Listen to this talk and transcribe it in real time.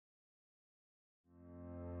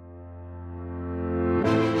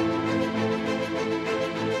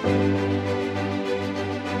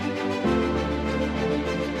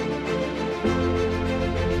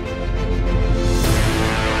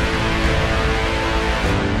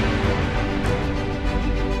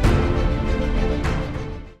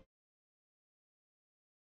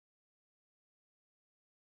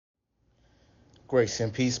Grace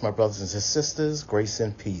and peace, my brothers and sisters. Grace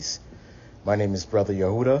and peace. My name is Brother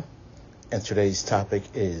Yehuda, and today's topic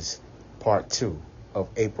is part 2 of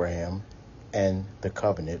Abraham and the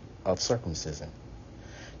covenant of circumcision.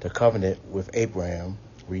 The covenant with Abraham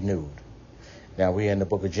renewed. Now we're in the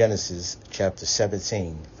book of Genesis, chapter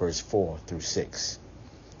 17, verse 4 through 6.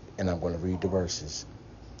 And I'm going to read the verses.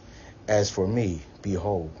 As for me,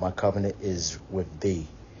 behold, my covenant is with thee,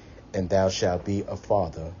 and thou shalt be a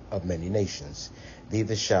father of many nations.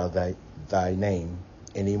 Neither shall thy name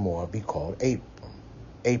any more be called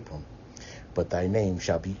Abram, but thy name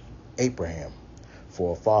shall be Abraham.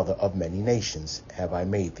 For a father of many nations have I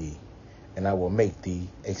made thee, and I will make thee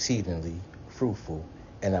exceedingly fruitful,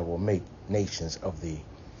 and I will make nations of thee,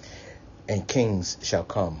 and kings shall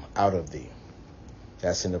come out of thee.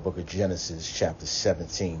 That's in the book of Genesis, chapter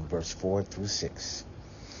 17, verse 4 through 6.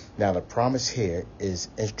 Now, the promise here is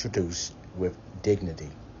introduced with dignity.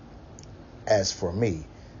 As for me,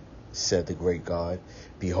 said the great God,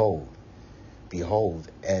 behold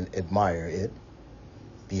and admire it.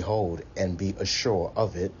 Behold and be assured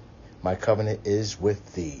of it. My covenant is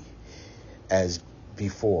with thee. As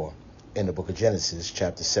before in the book of Genesis,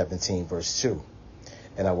 chapter 17, verse 2.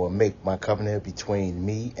 And I will make my covenant between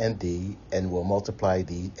me and thee, and will multiply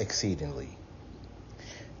thee exceedingly.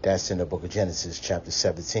 That's in the book of Genesis, chapter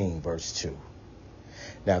 17, verse 2.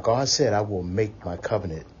 Now, God said, I will make my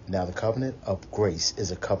covenant. Now, the covenant of grace is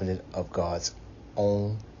a covenant of God's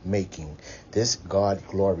own making. This God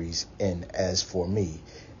glories in as for me.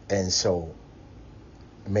 And so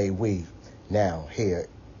may we. Now, here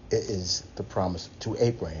it is the promise to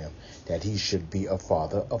Abraham that he should be a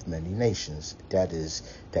father of many nations. That is,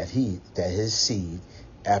 that his seed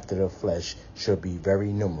after the flesh should be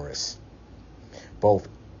very numerous, both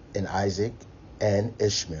in Isaac and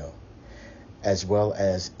Ishmael, as well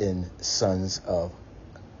as in sons of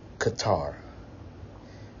Qatar,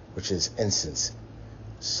 which is incense.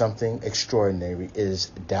 Something extraordinary is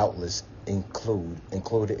doubtless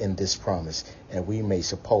included in this promise, and we may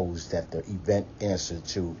suppose that the event answered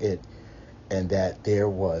to it, and that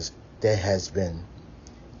there has been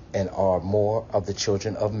and are more of the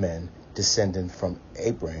children of men descending from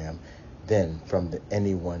Abraham than from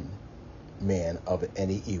any one man of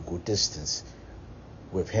any equal distance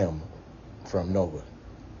with him from Noah.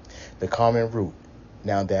 The common root,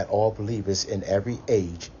 now that all believers in every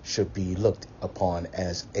age should be looked upon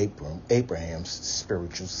as Abraham's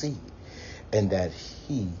spiritual seed, and that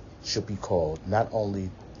he should be called not only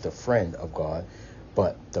the friend of God,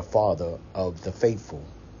 but the father of the faithful.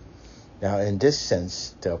 Now, in this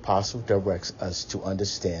sense, the apostle directs us to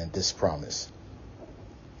understand this promise.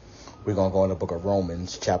 We're going to go in the book of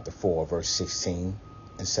Romans, chapter 4, verse 16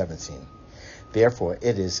 and 17. Therefore,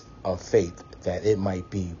 it is of faith that it might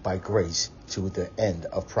be by grace to the end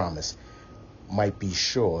of promise, might be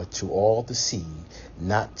sure to all the seed,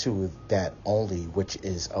 not to that only which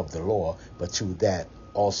is of the law, but to that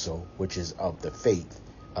also which is of the faith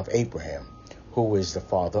of Abraham, who is the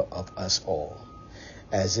father of us all.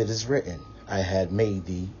 As it is written, I had made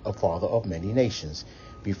thee a father of many nations,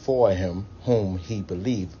 before him whom he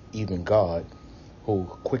believed, even God, who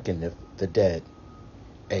quickeneth the dead,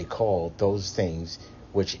 and called those things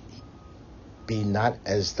which be not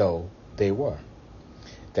as though they were.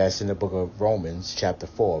 That's in the book of Romans, chapter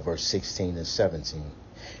 4, verse 16 and 17.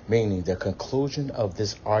 Meaning the conclusion of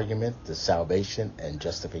this argument, the salvation and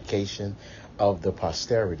justification of the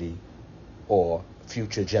posterity or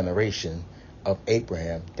future generation of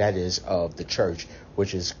Abraham, that is, of the church,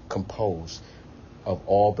 which is composed of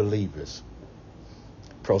all believers,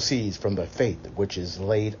 proceeds from the faith which is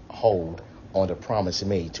laid hold on the promise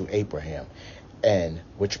made to Abraham, and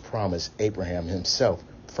which promise Abraham himself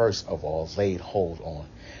first of all laid hold on.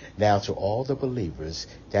 Now to all the believers,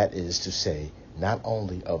 that is to say, not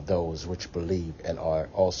only of those which believe and are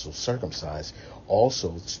also circumcised,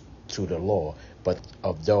 also to the law, but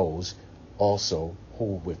of those also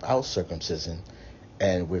who without circumcision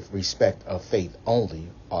and with respect of faith only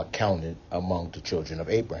are counted among the children of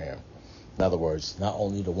Abraham. In other words, not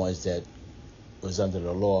only the ones that was under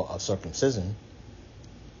the law of circumcision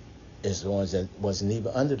is the ones that wasn't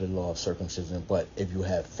even under the law of circumcision, but if you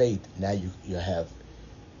have faith, now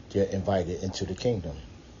you're invited into the kingdom.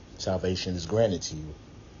 Salvation is granted to you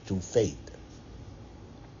through faith,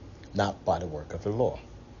 not by the work of the law.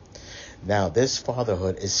 Now, this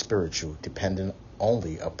fatherhood is spiritual, dependent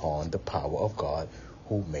only upon the power of God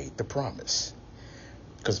who made the promise.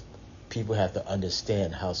 Because people have to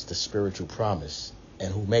understand how the spiritual promise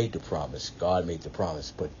and who made the promise. God made the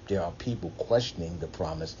promise, but there are people questioning the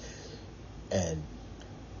promise and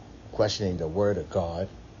questioning the word of God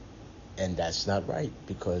And that's not right,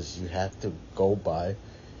 because you have to go by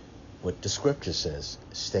what the scripture says.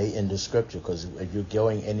 Stay in the scripture, because if you're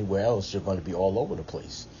going anywhere else, you're going to be all over the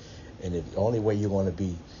place. And the only way you're going to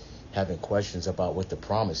be having questions about what the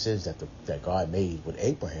promise is that God made with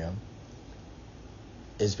Abraham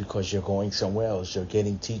is because you're going somewhere else. You're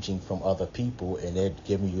getting teaching from other people, and they're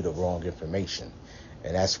giving you the wrong information.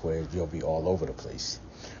 And that's where you'll be all over the place.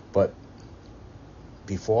 But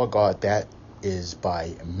before God, that is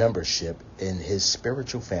by membership in his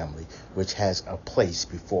spiritual family, which has a place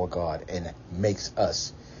before God and makes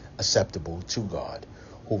us acceptable to God,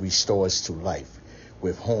 who restores to life,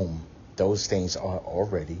 with whom those things are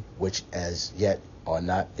already, which as yet are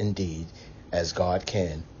not indeed, as God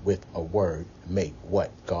can with a word make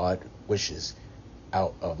what God wishes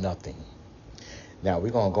out of nothing. Now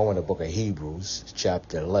we're going to go in the book of Hebrews,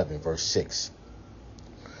 chapter 11, verse 6.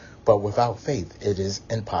 But without faith it is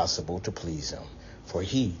impossible to please him. For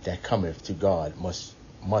he that cometh to God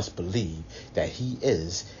must believe that he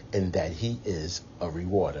is, and that he is a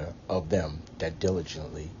rewarder of them that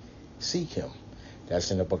diligently seek him.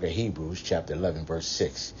 That's in the book of Hebrews, chapter 11, verse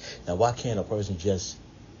 6. Now, why can't a person just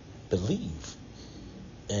believe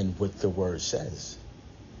in what the word says,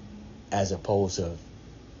 as opposed to,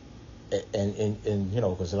 and you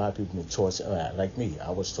know, because a lot of people have been taught, like me,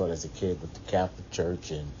 I was taught as a kid with the Catholic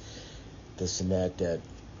Church and this and that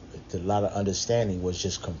a lot of understanding was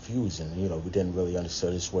just confusing. You know, we didn't really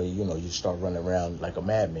understand this way. You know, you start running around like a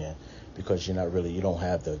madman because you don't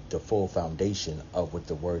have the full foundation of what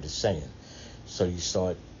the word is saying. So you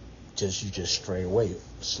just stray away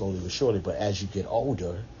slowly but surely. But as you get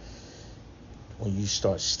older, when you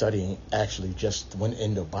start studying, actually just when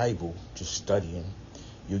in the Bible, just studying,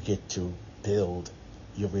 you get to build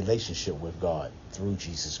your relationship with God through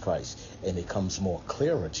Jesus Christ, and it comes more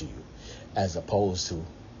clearer to you, as opposed to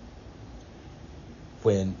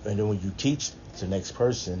when you teach the next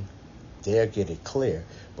person, they'll get it clear.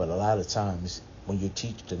 But a lot of times when you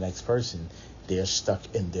teach the next person, they're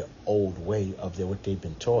stuck in their old way of what they've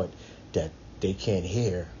been taught, that they can't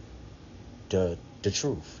hear the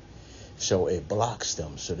truth. So it blocks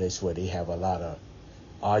them. So that's where they have a lot of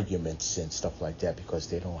arguments and stuff like that, because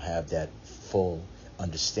they don't have that full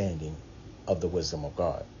understanding of the wisdom of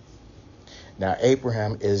God. Now,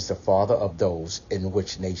 Abraham is the father of those in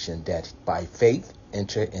which nation that by faith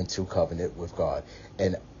enter into covenant with God,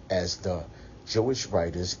 and as the Jewish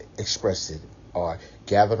writers express it, are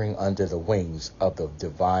gathering under the wings of the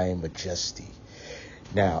divine majesty.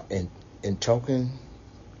 Now, in token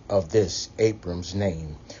of this, Abram's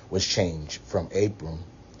name was changed from Abram,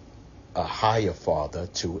 a higher father,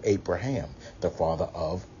 to Abraham, the father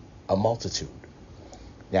of a multitude.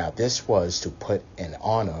 Now, this was to put an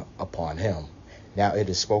honor upon him. Now it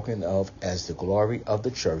is spoken of as the glory of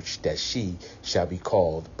the church, that she shall be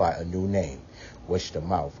called by a new name, which the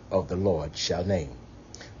mouth of the Lord shall name.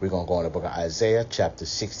 We're going to go in the book of Isaiah, chapter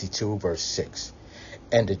 62, verse 6.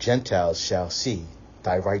 And the Gentiles shall see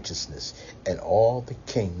thy righteousness, and all the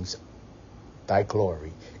kings thy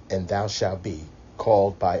glory, and thou shalt be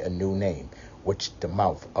called by a new name, which the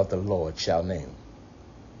mouth of the Lord shall name.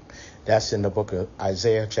 That's in the book of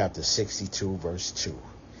Isaiah, chapter 62, verse 2.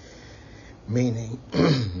 Meaning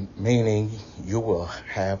you will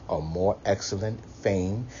have a more excellent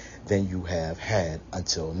fame than you have had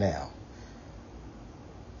until now.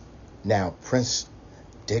 Now, Prince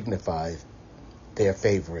dignified their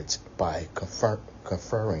favorites by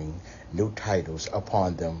conferring new titles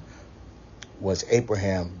upon them. Was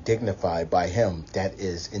Abraham dignified by him that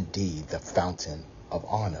is indeed the fountain of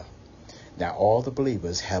honor. Now all the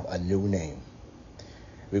believers have a new name.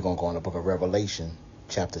 We're going to go in the book of Revelation,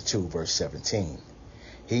 chapter 2, verse 17.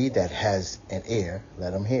 He that has an ear,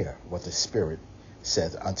 let him hear what the Spirit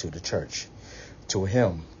saith unto the church. To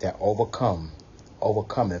him that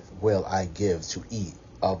overcometh will I give to eat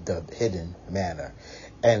of the hidden manna,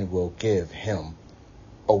 and will give him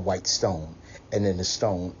a white stone, and in the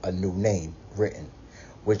stone a new name written,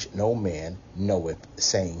 which no man knoweth,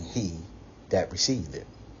 saying he that received it.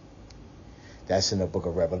 That's in the book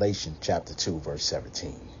of Revelation, chapter 2, verse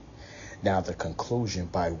 17. Now the conclusion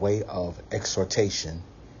by way of exhortation,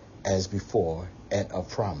 as before, and of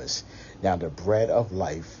promise. Now the bread of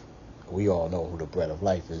life, we all know who the bread of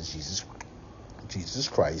life is, Jesus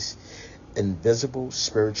Christ, invisible,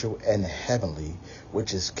 spiritual, and heavenly,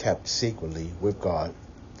 which is kept secretly with God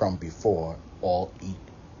from before all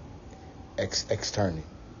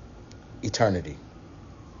eternity.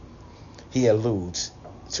 He alludes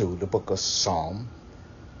to the book of Psalm,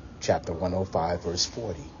 chapter 105, verse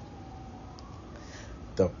 40.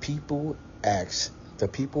 The people asked,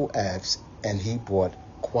 and he brought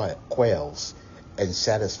quails and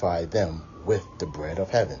satisfy them with the bread of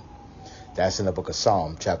heaven. That's in the book of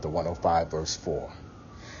Psalm, chapter 105, verse 4.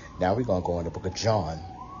 Now we're going to go in the book of John,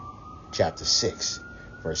 chapter 6,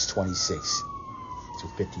 verse 26 to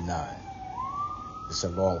 59. It's a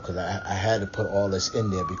long, because I had to put all this in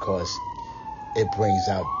there because it brings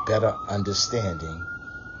out better understanding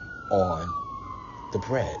on the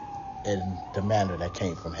bread and the manna that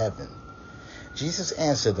came from heaven. Jesus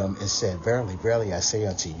answered them and said, Verily, verily, I say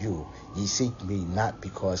unto you, ye seek me not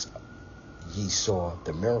because ye saw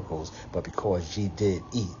the miracles, but because ye did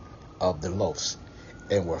eat of the loaves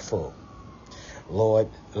and were full. Lord,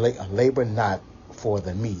 labor not for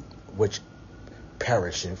the meat which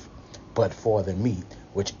perisheth, but for the meat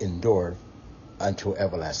which endureth unto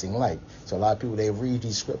everlasting life. So a lot of people, they read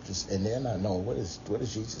these scriptures and they're not knowing what is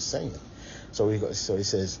Jesus saying. So he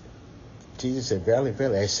says, Jesus said, Verily,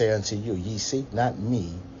 verily, I say unto you, ye seek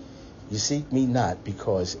me not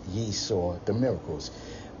because ye saw the miracles,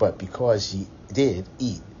 but because ye did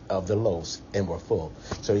eat of the loaves and were full.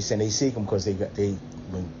 So he's saying they seek him because they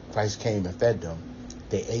when Christ came and fed them,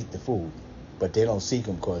 they ate the food, but they don't seek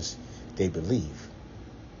him because they believe.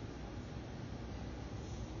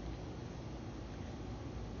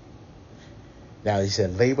 Now he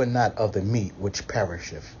said, labor not of the meat which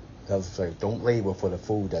perisheth. Don't labor for the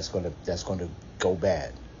food that's gonna go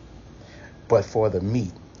bad, but for the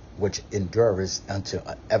meat which endures unto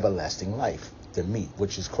everlasting life. The meat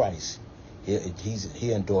which is Christ,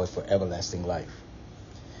 he endures for everlasting life,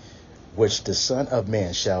 which the Son of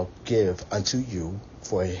Man shall give unto you.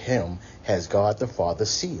 For him has God the Father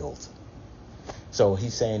sealed. So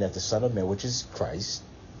he's saying that the Son of Man, which is Christ,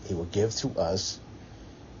 he will give to us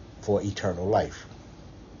for eternal life,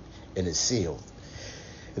 and is sealed.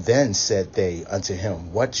 Then said they unto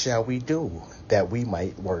him, What shall we do that we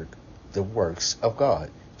might work the works of God?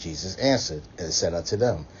 Jesus answered and said unto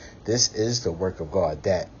them, This is the work of God,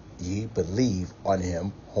 that ye believe on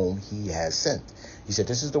him whom he has sent. He said,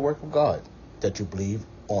 this is the work of God, that you believe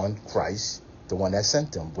on Christ, the one that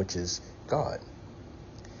sent them, which is God.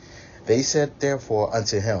 They said therefore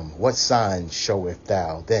unto him, What sign showeth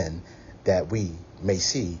thou then, that we may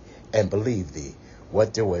see and believe thee?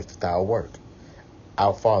 What doeth thou work?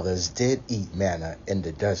 Our fathers did eat manna in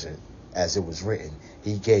the desert, as it was written,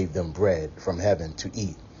 He gave them bread from heaven to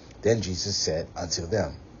eat. Then Jesus said unto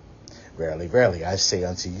them, Verily, verily, I say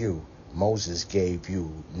unto you, Moses gave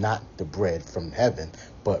you not the bread from heaven,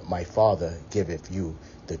 but my Father giveth you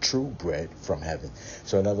the true bread from heaven.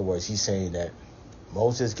 So in other words, he's saying that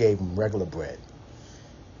Moses gave him regular bread,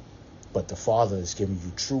 but the Father is giving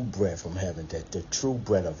you true bread from heaven, that the true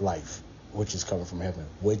bread of life, which is coming from heaven,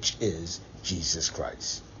 which is Jesus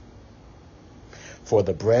Christ. For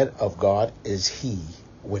the bread of God is he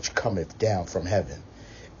which cometh down from heaven,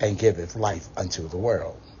 and giveth life unto the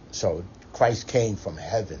world. So Christ came from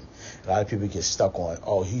heaven. A lot of people get stuck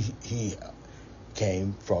on, he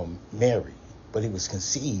came from Mary, but he was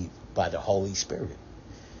conceived by the Holy Spirit.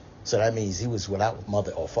 So that means he was without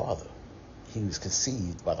mother or father. He was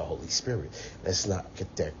conceived by the Holy Spirit. Let's not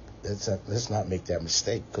get that. Let's not make that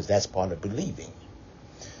mistake, because that's part of believing.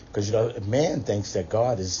 Because man thinks that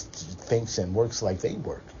God thinks and works like they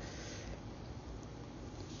work.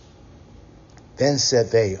 Then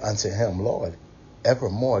said they unto him, Lord,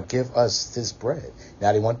 evermore give us this bread.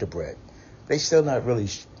 Now they want the bread. They still not really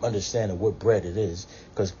understanding what bread it is,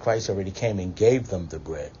 because Christ already came and gave them the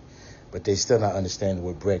bread. But they still not understanding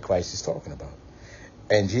what bread Christ is talking about.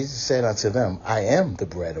 And Jesus said unto them, I am the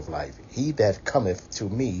bread of life. He that cometh to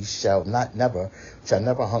me shall never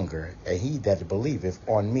hunger, and he that believeth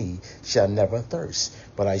on me shall never thirst.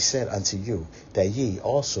 But I said unto you that ye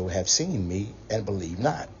also have seen me and believe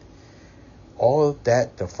not. All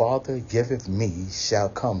that the Father giveth me shall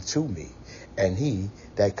come to me, and he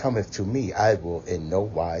that cometh to me I will in no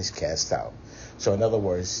wise cast out. So in other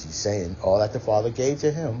words, he's saying all that the Father gave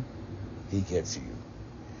to him, he gives to you.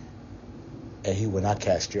 And he will not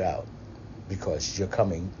cast you out, because you're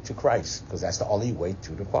coming to Christ, because that's the only way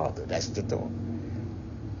to the Father. That's the door.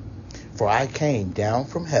 For I came down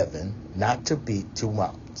from heaven not to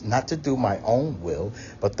do my own will,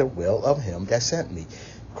 but the will of him that sent me.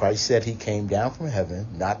 Christ said he came down from heaven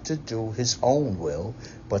not to do his own will,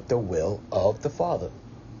 but the will of the Father,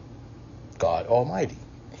 God Almighty.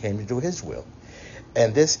 He came to do his will.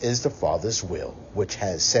 And this is the Father's will, which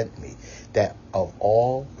has sent me, that of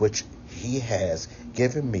all which he has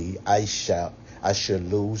given me, I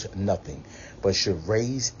should lose nothing, but should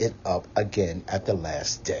raise it up again at the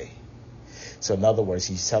last day. So in other words,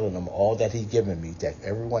 he's telling them all that he's given me, that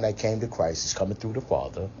everyone that came to Christ is coming through the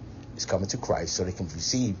Father, is coming to Christ so they can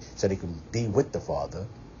receive, so they can be with the Father.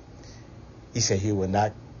 He said he will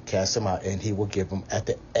not cast them out, and he will give them, at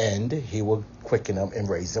the end, he will quicken them and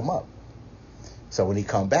raise them up. So when he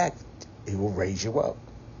come back, he will raise you up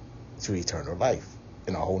to eternal life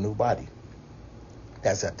in a whole new body.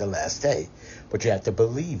 That's at the last day. But you have to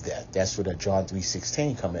believe that. That's where that John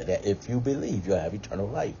 3:16 come in, that if you believe, you'll have eternal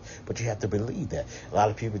life. But you have to believe that. A lot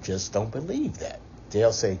of people just don't believe that.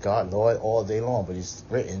 They'll say, God, Lord, all day long, but it's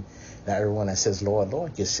written, not everyone that says, Lord,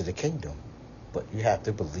 Lord, gets to the kingdom. But you have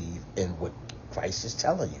to believe in what Christ is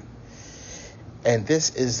telling you. And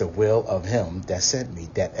this is the will of him that sent me,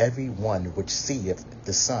 that every one which seeth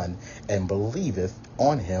the Son and believeth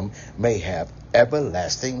on him may have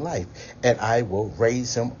everlasting life, and I will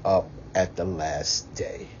raise him up at the last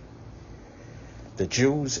day. The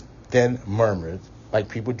Jews then murmured, like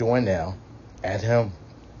people doing now, at him,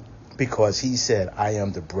 because he said, I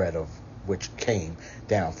am the bread of which came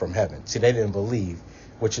down from heaven. See, they didn't believe,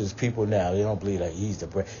 which is people now, they don't believe that he's the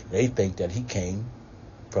bread. They think that he came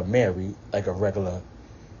from Mary like a regular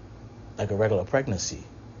pregnancy.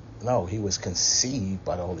 No, he was conceived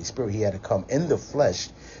by the Holy Spirit. He had to come in the flesh,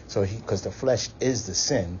 because the flesh is the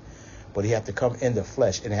sin, but he had to come in the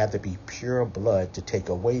flesh, and it had to be pure blood to take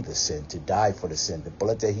away the sin, to die for the sin. The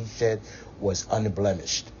blood that he shed was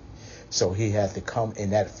unblemished. So he had to come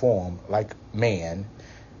in that form like man,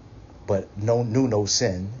 but knew no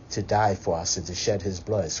sin, to die for us and to shed his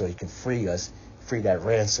blood so he can free us, free that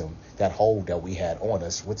ransom, that hold that we had on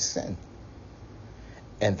us with sin.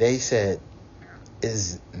 And they said,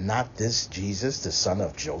 is not this Jesus, the son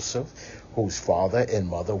of Joseph, whose father and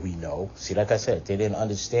mother we know? See, like I said, they didn't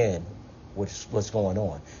understand what's going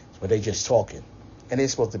on, but they just talking. And they're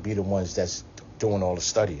supposed to be the ones that's doing all the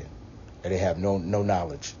studying, and they have no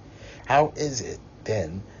knowledge. How is it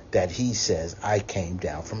then that he says, I came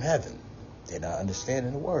down from heaven? They're not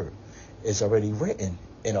understanding the word. It's already written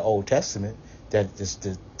in the Old Testament that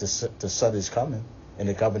the Son is coming, and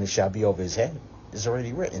the government shall be over his head. It's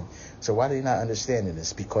already written. So why are they not understanding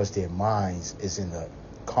this? Because their minds is in the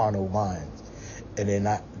carnal mind, and they're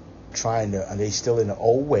not trying to, and they still in the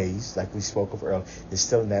old ways, like we spoke of earlier. They're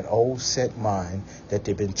still in that old set mind that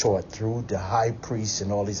they've been taught through the high priests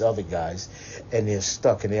and all these other guys, and they're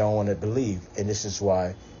stuck and they don't want to believe. And this is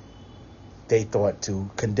why they thought to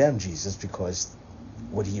condemn Jesus, because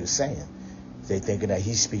what he was saying. They thinking that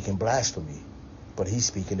he's speaking blasphemy, but he's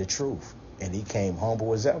speaking the truth, and he came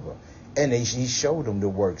humble as ever. And he showed them the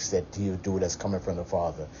works that he'll do that's coming from the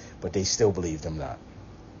Father, but they still believed him not.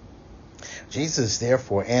 Jesus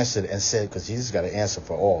therefore answered and said, because Jesus got an answer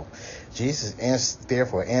for all. Jesus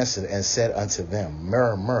therefore answered and said unto them,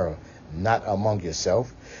 murmur not among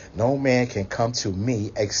yourself. No man can come to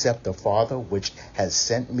me except the Father which has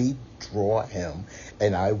sent me draw him,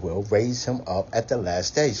 and I will raise him up at the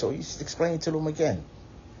last day. So he's explaining to them again.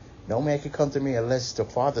 No man can come to me unless the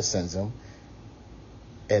Father sends him,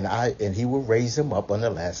 and he will raise him up on the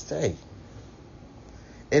last day.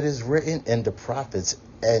 It is written in the prophets,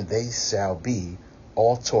 and they shall be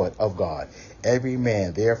all taught of God. Every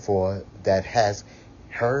man, therefore, that has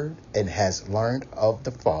heard and has learned of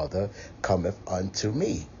the Father cometh unto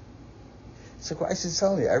me. So Christ is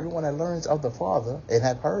telling you, everyone that learns of the Father and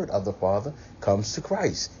have heard of the Father comes to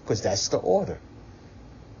Christ, because that's the order.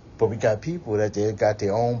 But we got people that they got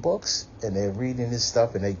their own books, and they're reading this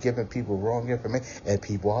stuff, and they're giving people wrong information, and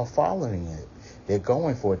people are following it. They're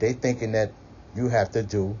going for it. They're thinking that you have to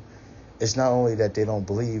do. It's not only that they don't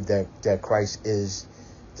believe that Christ is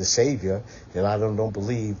the Savior. A lot of them don't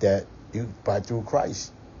believe that through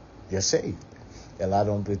Christ you're saved. A lot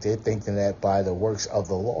of them, they're thinking that by the works of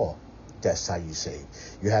the law, that's how you save.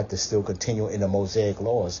 You have to still continue in the Mosaic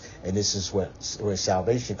laws, and this is where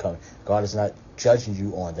salvation comes. God is not judging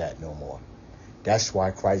you on that no more. That's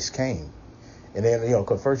why Christ came. And then,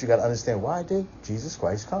 because first you got to understand, why did Jesus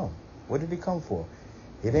Christ come? What did he come for?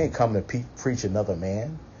 He didn't come to preach another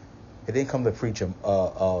man. He didn't come to preach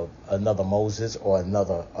another Moses or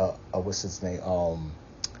another, what's his name,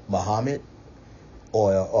 Muhammad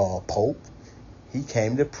or a Pope. He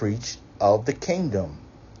came to preach of the kingdom.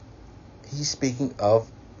 He's speaking of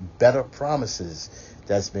better promises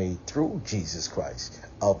that's made through Jesus Christ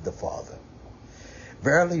of the Father.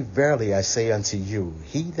 Verily, verily, I say unto you,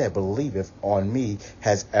 he that believeth on me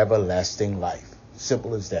has everlasting life.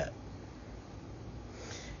 Simple as that.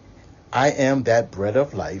 I am that bread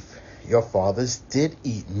of life. Your fathers did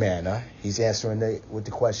eat manna. He's answering with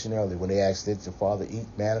the question earlier when they asked, did the father eat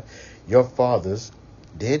manna? Your fathers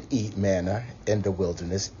did eat manna in the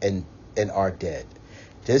wilderness and are dead.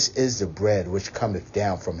 This is the bread which cometh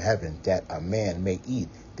down from heaven, that a man may eat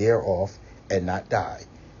thereof and not die.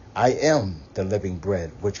 I am the living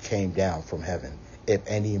bread which came down from heaven. If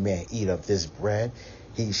any man eat of this bread,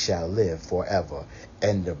 he shall live forever.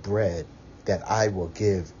 And the bread that I will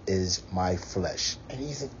give is my flesh. And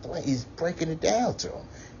he's breaking it down to them.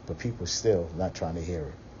 But people still not trying to hear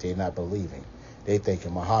it. They're not believing. They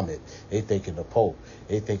thinking Muhammad. They thinking the Pope.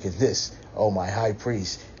 They thinking this. Oh, my high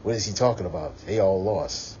priest. What is he talking about? They all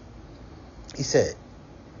lost. He said,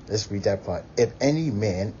 let's read that part. If any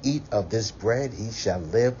man eat of this bread, he shall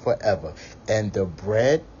live forever. And the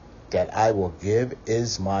bread that I will give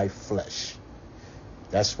is my flesh.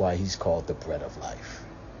 That's why he's called the bread of life,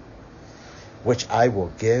 which I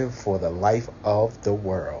will give for the life of the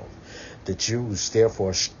world. The Jews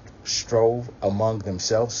therefore strove among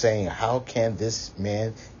themselves, saying, how can this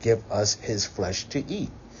man give us his flesh to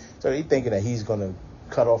eat? So they're thinking that he's going to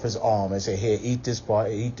cut off his arm and say, here, eat this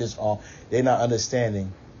part, eat this arm. They're not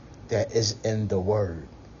understanding that is in the word.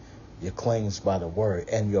 You're cleansed by the word,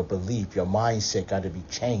 and your belief, your mindset got to be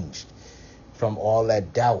changed. From all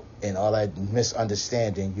that doubt and all that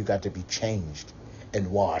misunderstanding, you got to be changed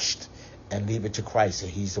and washed and leave it to Christ,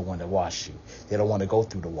 and he's the one that washed you. They don't want to go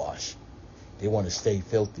through the wash. They want to stay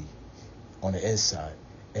filthy on the inside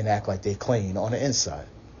and act like they're clean on the inside.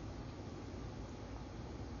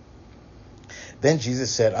 Then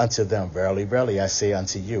Jesus said unto them, verily, verily, I say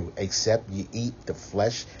unto you, except ye eat the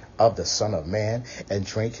flesh of the Son of Man and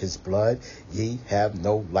drink his blood, ye have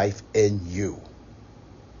no life in you.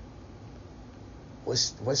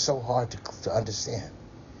 What's so hard to understand?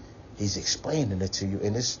 He's explaining it to you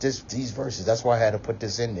in these verses. That's why I had to put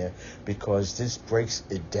this in there, because this breaks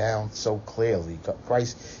it down so clearly.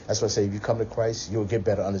 Christ, that's why I say, if you come to Christ, you'll get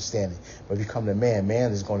better understanding. But if you come to man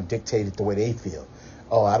is going to dictate it the way they feel.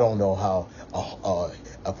 Oh, I don't know how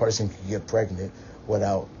a person can get pregnant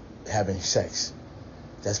without having sex.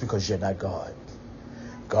 That's because you're not God.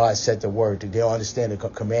 God said the word. They don't understand the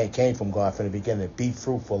command came from God from the beginning. Be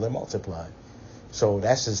fruitful and multiply. So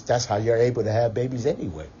that's how you're able to have babies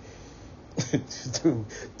anyway. through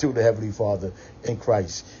the Heavenly Father in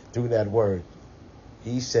Christ, through that word.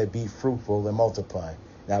 He said, be fruitful and multiply.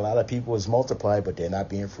 Now, a lot of people is multiply, but they're not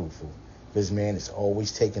being fruitful. Because man is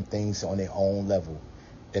always taking things on their own level.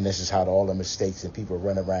 And this is how all the mistakes and people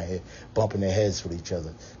run around here bumping their heads with each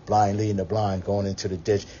other. Blind leading the blind, going into the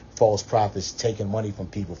ditch. False prophets taking money from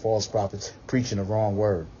people. False prophets preaching the wrong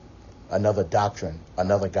word. Another doctrine,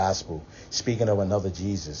 another gospel. Speaking of another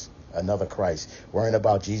Jesus, another Christ. Worrying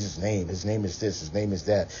about Jesus' name. His name is this, his name is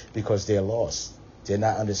that. Because they're lost. They're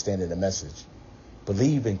not understanding the message.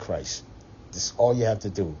 Believe in Christ. This is all you have to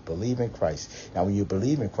do. Believe in Christ. Now, when you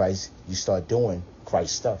believe in Christ, you start doing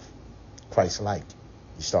Christ stuff. Christ-like.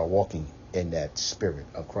 You start walking in that spirit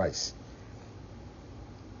of Christ.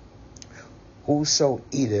 Whoso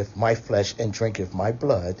eateth my flesh and drinketh my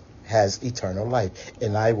blood has eternal life,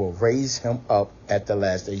 and I will raise him up at the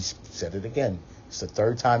last day. He said it again. It's the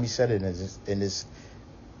third time he said it in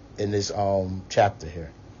this chapter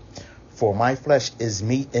here. For my flesh is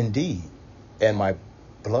meat indeed, and my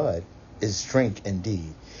blood is drink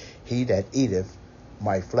indeed. He that eateth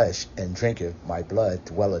my flesh and drinketh my blood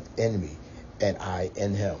dwelleth in me, and I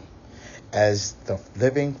in him. As the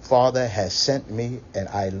living Father has sent me, and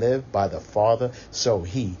I live by the Father, so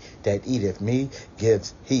he that eateth me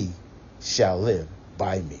he shall live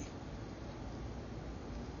by me.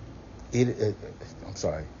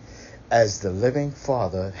 As the living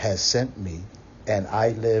Father has sent me, and I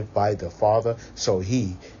live by the Father, so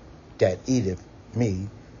he that eateth me,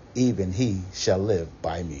 even he shall live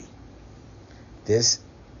by me. This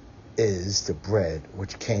is the bread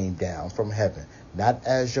which came down from heaven, not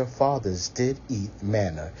as your fathers did eat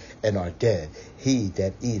manna and are dead. He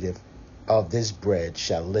that eateth of this bread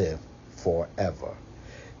shall live forever.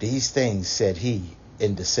 These things said he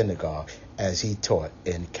in the synagogue as he taught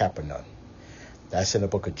in Capernaum. That's in the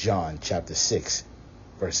book of John, chapter 6,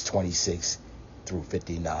 verse 26 through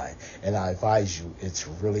 59. And I advise you, it's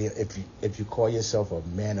really, if you call yourself a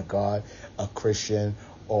man of God, a Christian,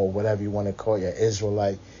 or whatever you want to call you, an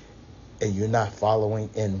Israelite, and you're not following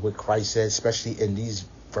in what Christ said, especially in these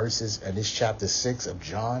verses and this chapter 6 of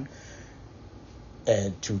John,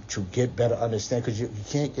 and to get better understanding, because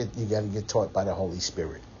you got to get taught by the Holy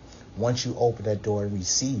Spirit. Once you open that door and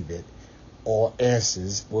receive it, all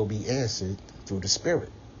answers will be answered through the Spirit.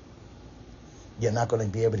 You're not going to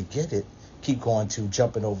be able to get it. Keep going to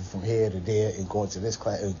jumping over from here to there and going to this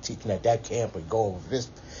class and teaching at that camp and go over this.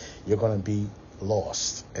 You're going to be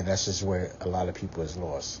lost. And that's just where a lot of people is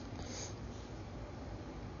lost.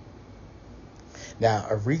 Now,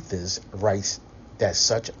 Arethes writes that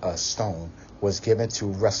such a stone was given to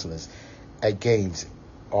wrestlers at games,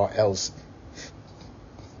 or else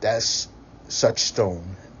that such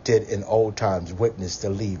stone did in old times witness the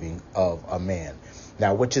leaving of a man.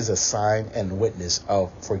 Now, which is a sign and witness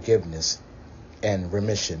of forgiveness and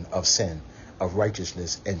remission of sin, of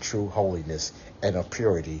righteousness and true holiness, and of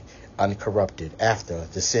purity uncorrupted after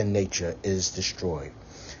the sin nature is destroyed.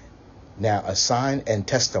 Now, a sign and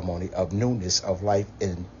testimony of newness of life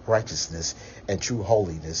in righteousness and true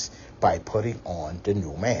holiness by putting on the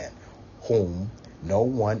new man, whom no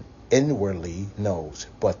one inwardly knows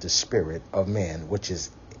but the Spirit of man, which is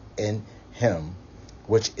in him,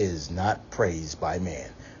 which is not praised by man,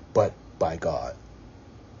 but by God.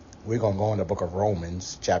 We're going to go in the book of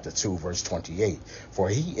Romans, chapter 2, verse 28. For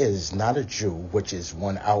he is not a Jew, which is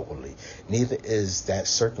one outwardly, neither is that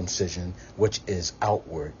circumcision, which is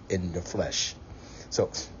outward in the flesh.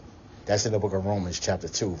 So that's in the book of Romans, chapter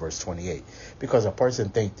 2, verse 28. Because a person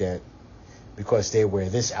think that because they wear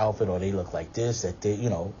this outfit or they look like this, that they,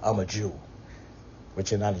 I'm a Jew.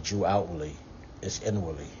 But you're not a Jew outwardly. It's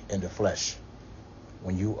inwardly, in the flesh.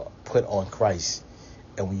 When you put on Christ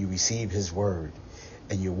and when you receive his word,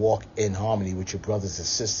 and you walk in harmony with your brothers and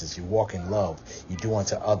sisters, you walk in love, you do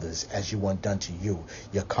unto others as you want done to you.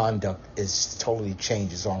 Your conduct is totally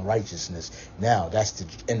changed, it's on righteousness. Now, that's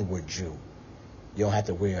the inward Jew. You don't have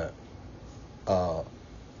to wear a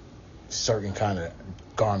certain kind of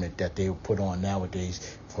garment that they put on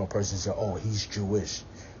nowadays for a person to say, oh, he's Jewish,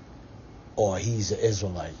 or he's an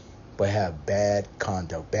Israelite, but have bad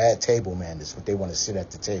conduct, bad table manners, but they want to sit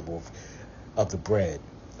at the table of the bread,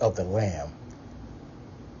 of the lamb,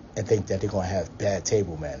 and think that they're going to have bad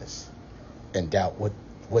table manners and doubt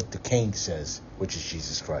what the king says, which is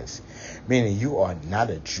Jesus Christ. Meaning you are not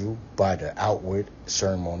a Jew by the outward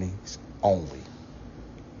ceremonies only.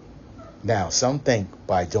 Now, some think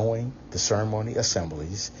by doing the ceremony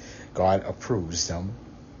assemblies, God approves them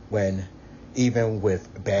when even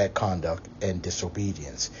with bad conduct and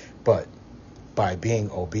disobedience. But by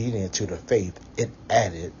being obedient to the faith, it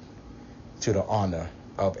added to the honor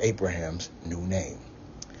of Abraham's new name.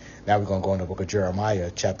 Now we're going to go in the book of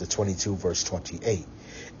Jeremiah, chapter 22, verse 28.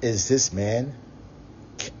 Is this man,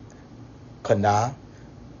 Cana,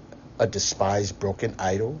 a despised broken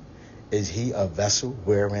idol? Is he a vessel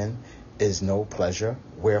wherein is no pleasure?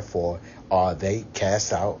 Wherefore are they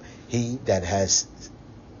cast out, he and his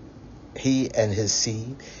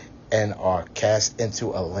seed, and are cast into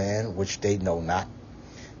a land which they know not?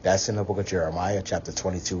 That's in the book of Jeremiah, chapter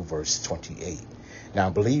 22, verse 28. Now,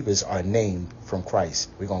 believers are named from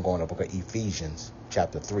Christ. We're going to go in the book of Ephesians,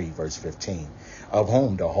 chapter 3, verse 15, of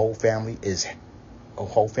whom the whole family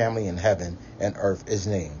in heaven and earth is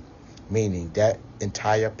named, meaning that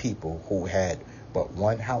entire people who had but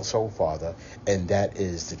one household father, and that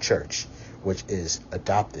is the church, which is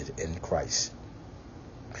adopted in Christ.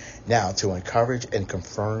 Now, to encourage and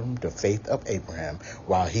confirm the faith of Abraham,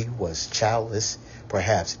 while he was childless,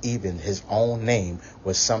 perhaps even his own name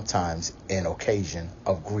was sometimes an occasion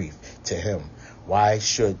of grief to him. Why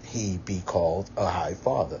should he be called a high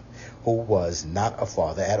father, who was not a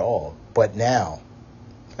father at all? But now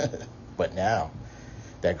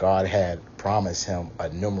that God had promised him a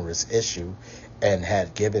numerous issue and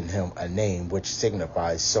had given him a name which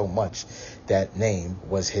signifies so much, that name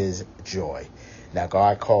was his joy. Now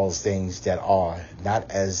God calls things that are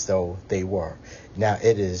not as though they were. Now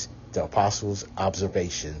it is the apostles'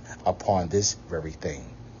 observation upon this very thing.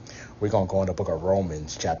 We're going to go in the book of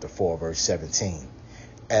Romans, chapter 4, verse 17.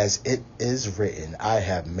 As it is written, I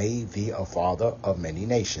have made thee a father of many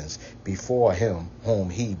nations, before him whom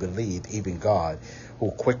he believed, even God,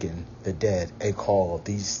 who quickened the dead, and called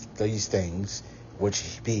these things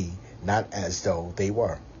which be not as though they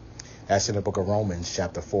were. That's in the book of Romans,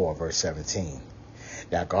 chapter 4, verse 17.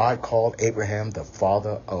 Now God called Abraham the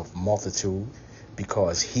father of multitude,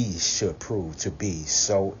 because he should prove to be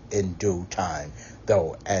so in due time,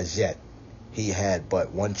 though as yet he had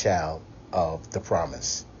but one child of the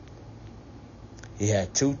promise. He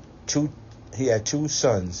had two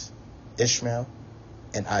sons, Ishmael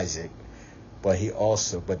and Isaac, but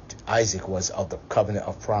Isaac was of the covenant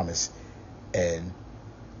of promise, and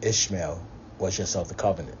Ishmael was just of the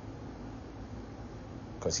covenant,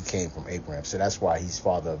 because he came from Abraham. So that's why he's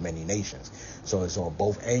father of many nations. So it's on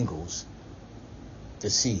both angles, the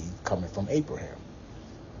seed coming from Abraham.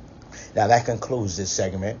 Now that concludes this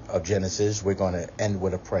segment of Genesis. We're going to end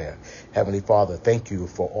with a prayer. Heavenly Father, thank you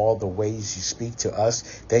for all the ways you speak to us.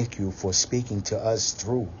 Thank you for speaking to us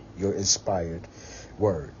through your inspired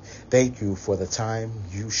word. Thank you for the time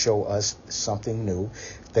you show us something new.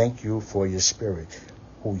 Thank you for your spirit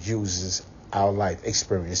who uses our life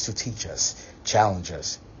experience to teach us, challenge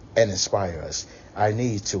us, and inspire us. I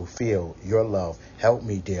need to feel your love. Help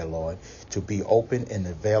me, dear Lord, to be open and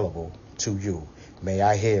available to you. May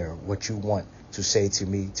I hear what you want to say to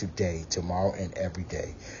me today, tomorrow, and every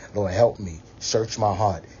day. Lord, help me. Search my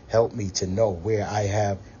heart. Help me to know where I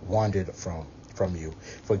have wandered from you.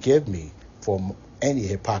 Forgive me for any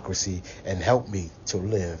hypocrisy and help me to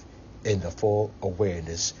live in the full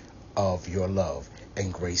awareness of your love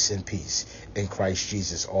and grace and peace. In Christ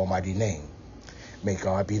Jesus' almighty name. May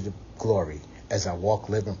God be the glory as I walk,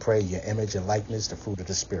 live, and pray your image and likeness, the fruit of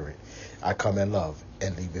the Spirit. I come in love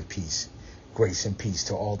and leave in peace. Grace and peace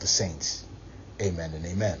to all the saints. Amen and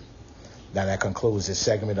amen. Now that concludes this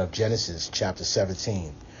segment of Genesis chapter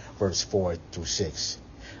 17, verse 4 through 6.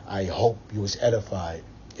 I hope you was edified.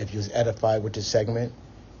 If you was edified with this segment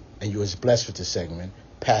and you was blessed with this segment,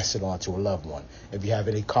 pass it on to a loved one. If you have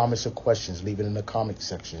any comments or questions, leave it in the comment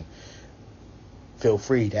section. Feel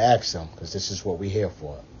free to ask them, because this is what we're here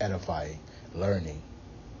for. Edifying, learning,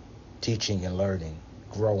 teaching and learning,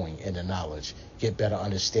 growing in the knowledge, get better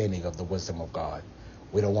understanding of the wisdom of God.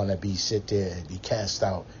 We don't want to sit there and be cast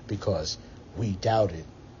out because we doubted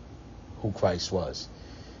who Christ was,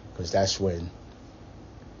 because that's when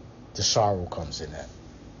the sorrow comes in that,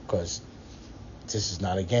 because this is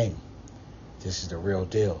not a game. This is the real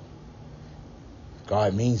deal.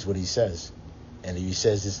 God means what he says. And if he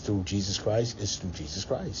says it's through Jesus Christ, it's through Jesus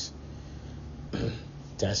Christ.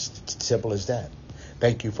 That's simple as that.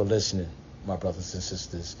 Thank you for listening, my brothers and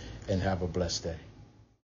sisters, and have a blessed day.